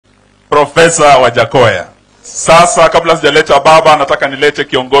Profesa Wajakoya. Sasa kabla sijaleta baba, nataka nilete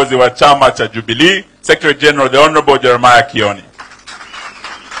kiongozi wa chama cha Jubilee, Secretary General the Honorable Jeremiah Kioni.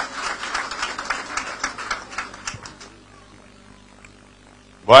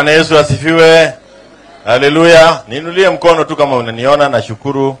 Bwana Yesu asifiwe. Haleluya. Niinulie mkono tu kama unaniona.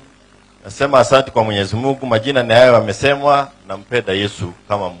 Nashukuru. Nasema asante kwa Mwenyezi Mungu. Majina ni hayo yamesemwa. Nampenda Yesu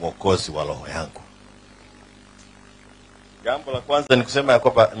kama mwokozi wa roho yangu. Jambo la kwanza ni kusema ya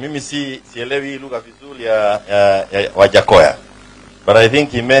kwamba mimi sielewi lugha vizuri ya Wajakoya. But I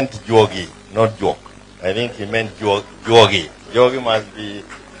think he meant jogi, not joke. I think he meant jogi. Jogi must be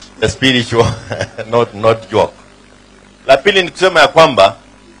a spiritual, not joke. La pili ni kusema ya kwamba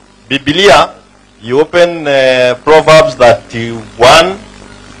Biblia, you open Proverbs 31,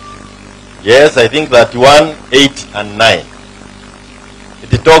 yes, I think 31, 8 and 9.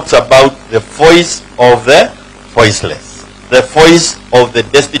 It talks about the voice of the voiceless, the voice of the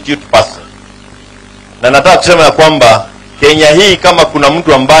destitute person. Na nataka kusema ya kwamba Kenya hii kama kuna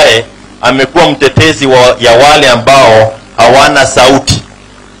mtu ambaye amekuwa mtetezi ya wale ambao hawana sauti,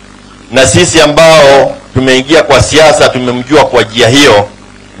 na sisi ambao tumeingia kwa siasa tumemjua kwa njia hiyo,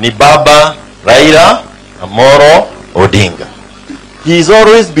 ni Baba Raila Amolo Odinga. He has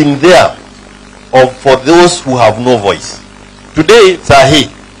always been there for those who have no voice. Today, sahi,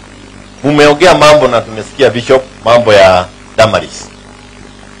 umeongea mambo na tumesikia Bishop mambo ya Damaris.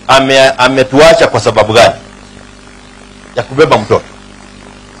 Ametuacha kwa sababu gani? Ya kubeba mtoto.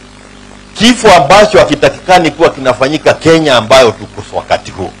 Kifo ambacho hakitakikani kuwa kinafanyika Kenya ambayo tuko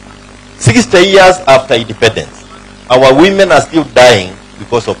wakati huu. 60 years after independence, our women are still dying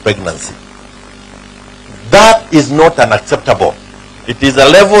because of pregnancy. That is not unacceptable. It is a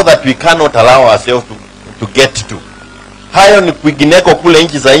level that we cannot allow ourselves to get to. Hayo ni kwingineko kule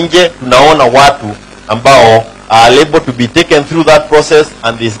nchi za nje, tunaona watu ambao are able to be taken through that process,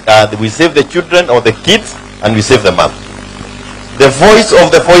 and we save the children or the kids and we save the mother. The voice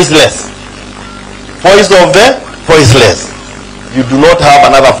of the voiceless. Voice of the voiceless. You do not have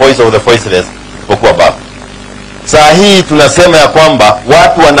another voice of the voiceless kwa baba. Saa hii tunasema ya kwamba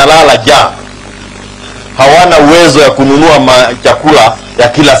watu wanalala njaa, hawana uwezo ya kununua chakula ya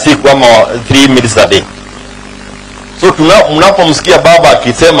kila siku ama 3 meals a day. So mnapomsikia baba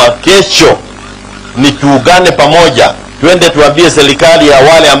akisema kesho ni tuungane pamoja, twende tuambie serikali ya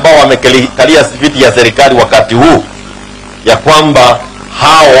wale ambao wamekalia viti ya serikali wakati huu ya kwamba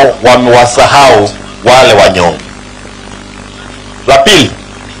hao wamewasahau wale wanyonge. La pili,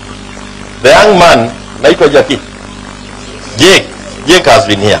 the young man naitwa Jackie. Jake has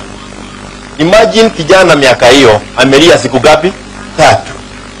been here. Imagine kijana miaka hiyo amelia siku gapi?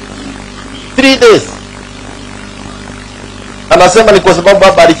 3 days. Anasema ni kwa sababu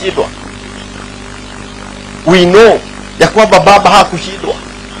baba alishindwa. We know ya kwamba baba hakushindwa.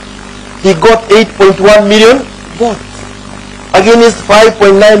 He got 8.1 million votes against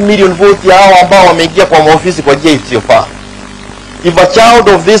 5.9 million votes ya hao ambao wameingia kwa maofisi kwa njia isiyofaa. If a child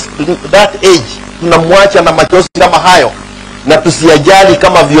of that age tunamwacha na machozi kama hayo na tusiyajali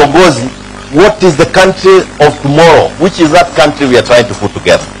kama viongozi, what is the country of tomorrow? Which is that country we are trying to put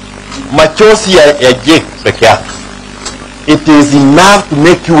together? Machozi ya Jake peke yake, it is enough to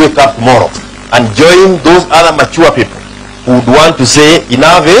make you wake up tomorrow and join those other mature people who would want to say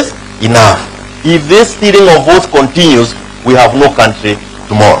enough is enough. If this stealing of votes continues, we have no country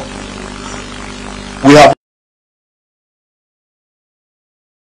tomorrow. We have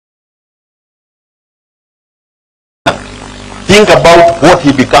think about what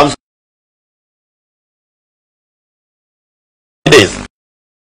he becomes.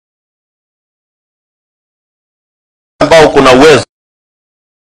 Ambao kuna uwezo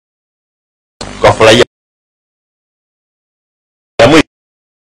kufurahia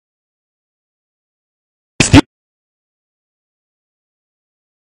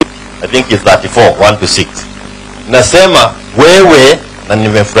I think it's 34, 1-6. Nasema wewe, na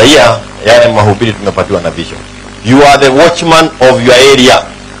nimefurahia yale mahubiri tumepatiwa na Bishop. You are the watchman of your area.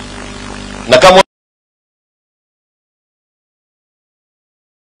 Na kama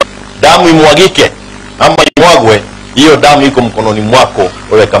damu imwagike ama imwagwe, hiyo damu iko mkononi mwako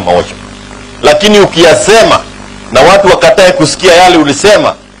wewe kama watchman. Lakini ukiyasema na watu wakatae kusikia yale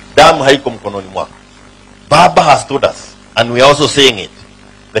ulisema, damu haiko mkononi mwako. Baba has told us, and we are also saying it.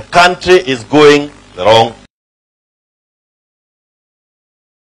 The country is going the wrong.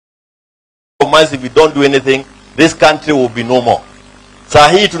 If we don't do anything, this country will be no more. Saa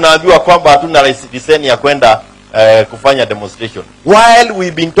hii tunaambiwa kwamba hatuna leseni ya kwenda kufanya demonstration. While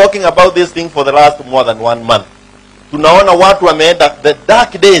we've been talking about this thing for the last more than 1 month, tunaona watu wameenda the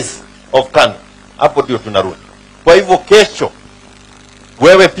dark days of Kanu. Hapo ndio tunarudi. Kwa hivyo kesho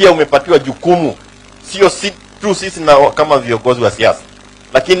Wewe pia umepatiwa jukumu, sio tu sisi na kama viongozi wa siasa,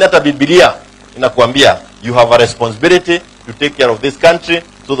 lakini hata Biblia inakuambia you have a responsibility to take care of this country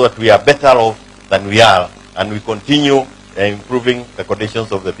so that we are better off than we are, and we continue improving the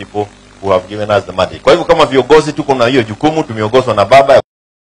conditions of the people who have given us the mandate. Kwa hivyo kama viongozi tuko na hiyo jukumu, tumeongozwa na baba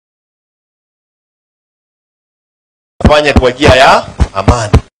fanya kwa njia ya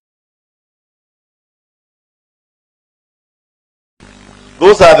amani.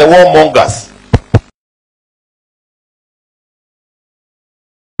 Those are the warmongers.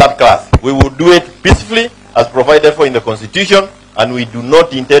 Third class. We will do it peacefully as provided for in the Constitution, and we do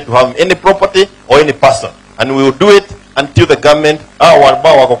not intend to harm any property or any person. And we will do it until the government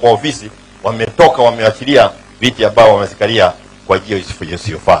ambao wako kwa ofisi wametoka, wameachilia viti ambao wamezikalia kwa njia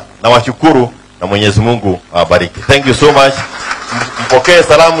isiyofaa. Na washukuru na Mwenyezi Mungu awabariki. Thank you so much. Mpokee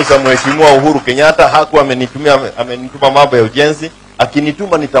salamu za Mheshimiwa Uhuru Kenyatta. Hakuwa amenituma mambo ya ujenzi,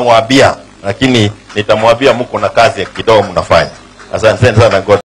 akinituma nitamwambia, lakini nitamwambia mko na kazi kidogo mnafanya. Asante sana.